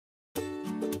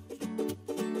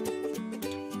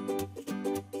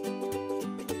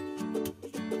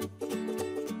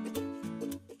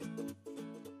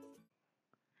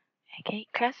Okay,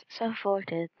 class, so for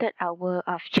the third hour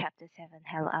of chapter 7,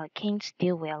 haloalkane,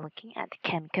 still we are looking at the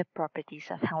chemical properties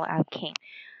of haloalkane,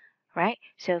 right?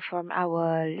 So from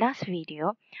our last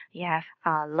video, you have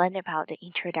learned about the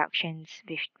introductions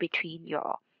between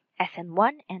your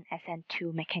SN1 and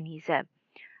SN2 mechanism.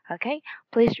 Okay,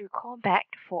 please recall back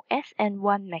for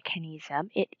SN1 mechanism,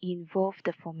 it involved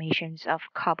the formations of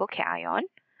carbocation,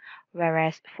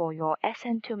 whereas for your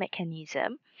SN2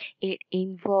 mechanism, it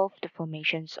involved the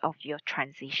formations of your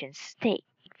transition state.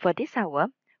 For this hour,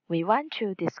 we want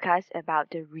to discuss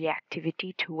about the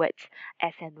reactivity towards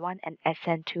SN1 and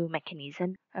SN2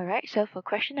 mechanism. Alright, so for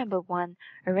question number 1,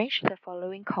 arrange the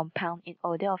following compound in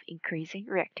order of increasing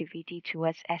reactivity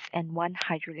towards SN1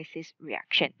 hydrolysis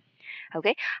reaction.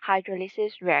 Okay,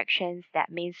 hydrolysis reactions, that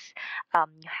means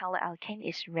haloalkane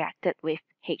is reacted with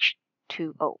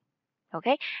H2O.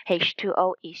 Okay,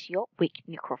 H2O is your weak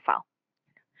nucleophile.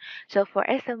 So for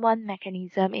SN1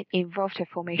 mechanism, it involves the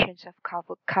formations of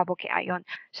carbocation.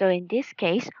 So in this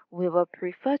case, we will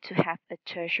prefer to have a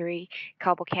tertiary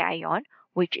carbocation,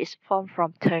 which is formed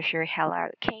from tertiary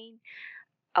haloalkane,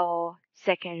 or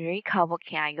secondary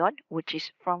carbocation, which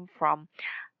is formed from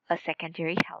a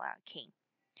secondary haloalkane.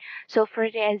 So for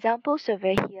the examples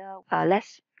over here,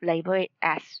 let's label it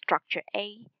as structure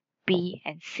A, B,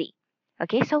 and C.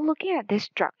 Okay, so looking at this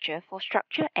structure, for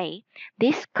structure A,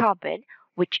 this carbon,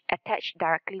 which attached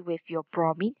directly with your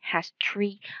bromine, has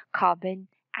 3 carbon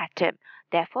atoms.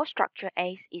 Therefore, structure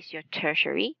A is your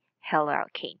tertiary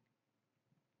haloalkane.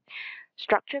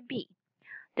 Structure B,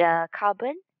 the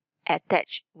carbon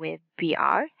attached with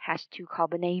Br has 2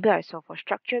 carbon neighbors. So for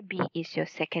structure B is your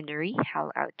secondary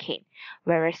haloalkane.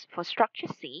 Whereas for structure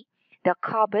C, the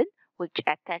carbon which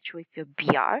attached with your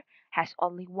Br has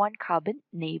only 1 carbon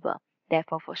neighbor.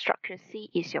 Therefore, for structure C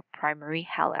is your primary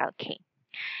haloalkane.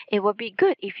 It would be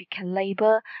good if you can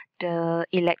label the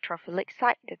electrophilic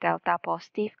site, the delta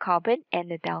positive carbon,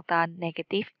 and the delta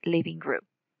negative leaving group.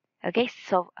 Okay,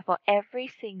 so for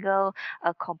every single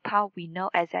compound, we know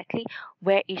exactly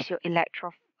where is your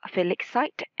electrophilic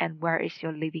site and where is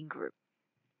your leaving group.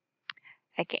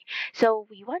 Okay, so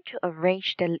we want to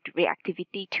arrange the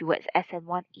reactivity towards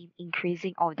SN1 in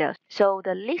increasing order. So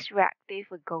the least reactive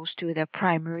goes to the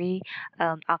primary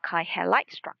alkyl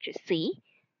halide structure C,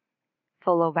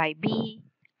 followed by B,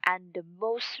 and the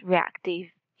most reactive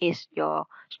is your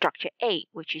structure A,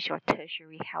 which is your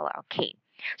tertiary haloalkane.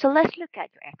 So let's look at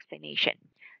your explanation.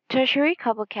 Tertiary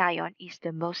carbocation is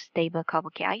the most stable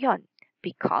carbocation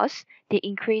because the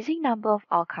increasing number of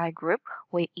alkyl group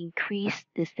will increase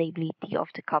the stability of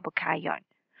the carbocation.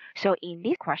 So in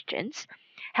these questions,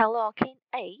 haloalkane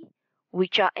A,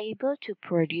 which are able to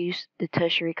produce the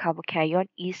tertiary carbocation,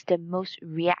 is the most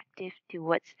reactive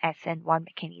towards SN1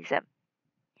 mechanism.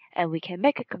 And we can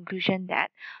make a conclusion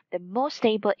that the more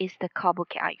stable is the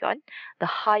carbocation, the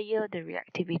higher the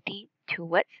reactivity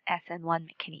towards SN1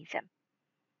 mechanism.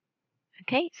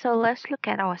 Okay, so let's look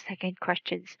at our second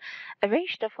questions.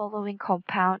 Arrange the following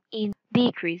compound in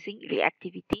decreasing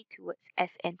reactivity towards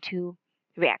SN2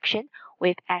 reaction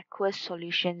with aqueous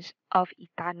solutions of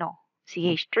ethanol,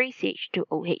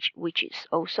 CH3CH2OH, which is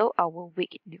also our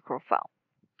weak nucleophile.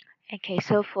 Okay,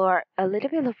 so for a little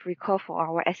bit of recall for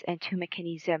our SN2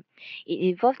 mechanism, it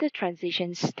involved the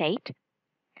transition state,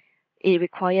 it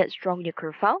required strong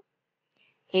nucleophile,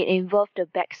 it involved the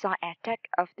backside attack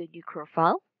of the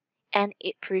nucleophile, and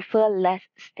it prefer less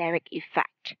steric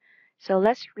effect. So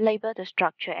let's label the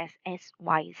structure as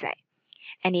SYZ.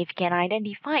 And if you can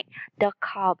identify the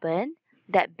carbon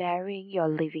that bearing your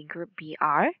leaving group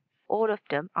Br, all of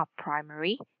them are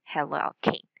primary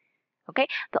haloalkane. Okay,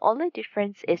 the only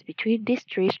difference is between these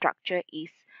 3 structures is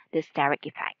the steric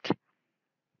effect.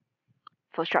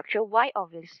 For structure Y,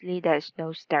 obviously there is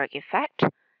no steric effect.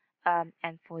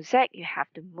 And for Z, you have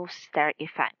the most steric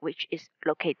effect, which is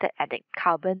located at the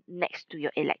carbon next to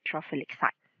your electrophilic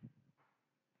site.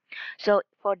 So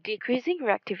for decreasing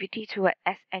reactivity toward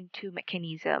SN2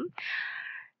 mechanism,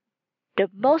 the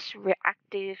most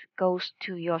reactive goes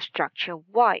to your structure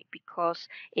Y because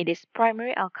it is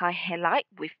primary alkyl halide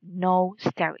with no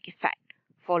steric effect,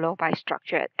 followed by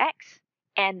structure X.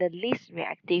 And the least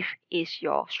reactive is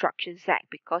your structure Z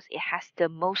because it has the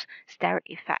most steric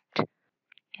effect.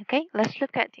 Okay, let's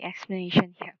look at the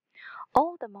explanation here.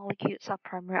 All the molecules are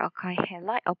primary alkyl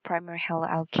halide or primary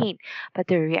haloalkane, but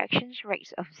the reaction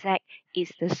rate of Z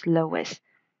is the slowest.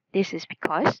 This is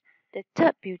because the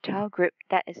third butyl group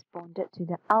that is bonded to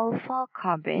the alpha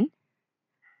carbon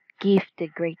gives the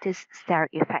greatest steric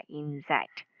effect in Z.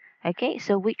 Okay,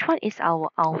 so which one is our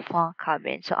alpha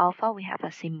carbon? So alpha, we have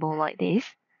a symbol like this.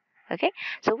 Okay,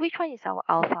 so which one is our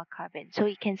alpha carbon? So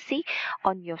you can see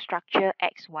on your structure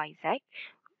XYZ,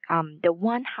 the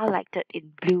one highlighted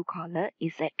in blue color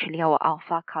is actually our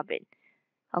alpha carbon.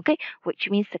 Okay, which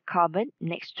means the carbon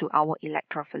next to our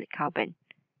electrophilic carbon.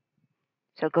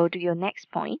 So go to your next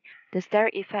point. The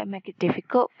steric effect make it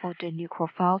difficult for the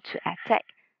nucleophile to attack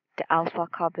the alpha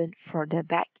carbon further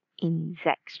back in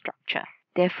Z structure.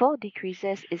 Therefore,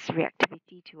 decreases its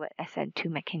reactivity toward SN2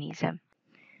 mechanism.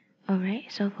 Alright,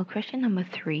 so for question number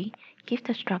 3, give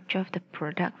the structure of the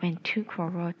product when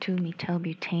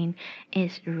 2-chloro-2-methylbutane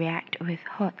is react with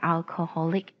hot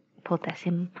alcoholic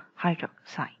potassium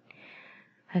hydroxide.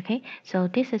 Okay, so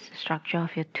this is the structure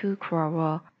of your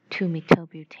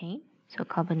 2-chloro-2-methylbutane. So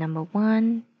carbon number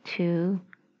 1, 2,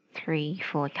 3,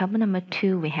 4. Carbon number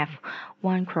 2, we have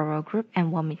 1 chloro group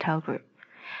and 1 methyl group.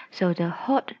 So the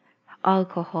hot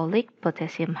alcoholic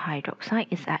potassium hydroxide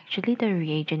is actually the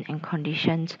reagent and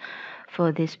conditions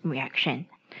for this reaction.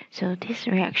 So this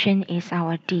reaction is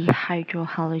our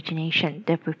dehydrohalogenation,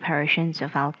 the preparations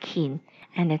of alkene.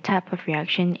 And the type of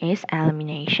reaction is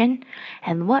elimination.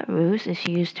 And what rules is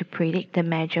used to predict the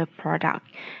major product?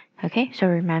 Okay, so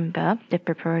remember the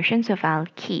preparations of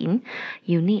alkene,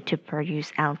 you need to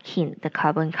produce alkene, the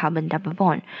carbon-carbon double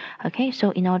bond. Okay,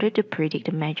 so in order to predict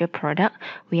the major product,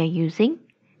 we are using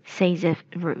Say's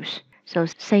rules. So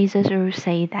Say's rules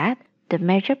say that the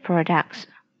major products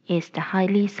is the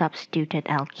highly substituted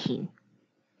alkene.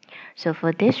 So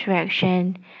for this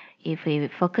reaction, if we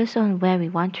focus on where we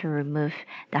want to remove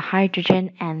the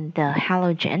hydrogen and the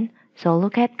halogen, so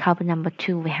look at carbon number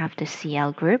 2, we have the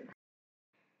Cl group.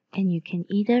 And you can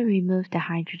either remove the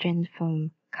hydrogen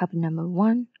from carbon number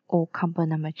 1 or carbon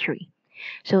number 3.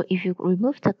 So if you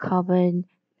remove the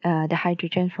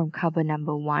hydrogen from carbon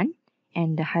number 1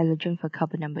 and the halogen for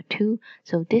carbon number 2,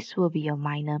 so this will be your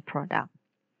minor product.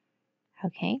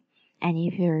 Okay, and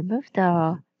if you remove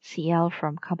the Cl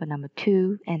from carbon number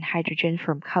 2 and hydrogen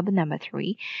from carbon number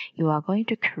 3, you are going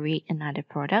to create another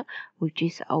product, which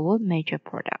is our major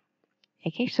product.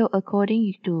 Okay, so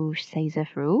according to Say's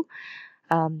rule,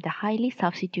 the highly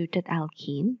substituted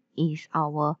alkene is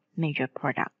our major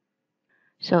product.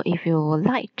 So if you would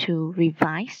like to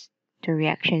revise the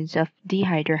reactions of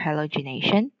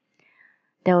dehydrohalogenation,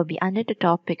 that will be under the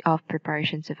topic of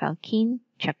preparations of alkene,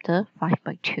 chapter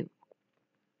 5.2.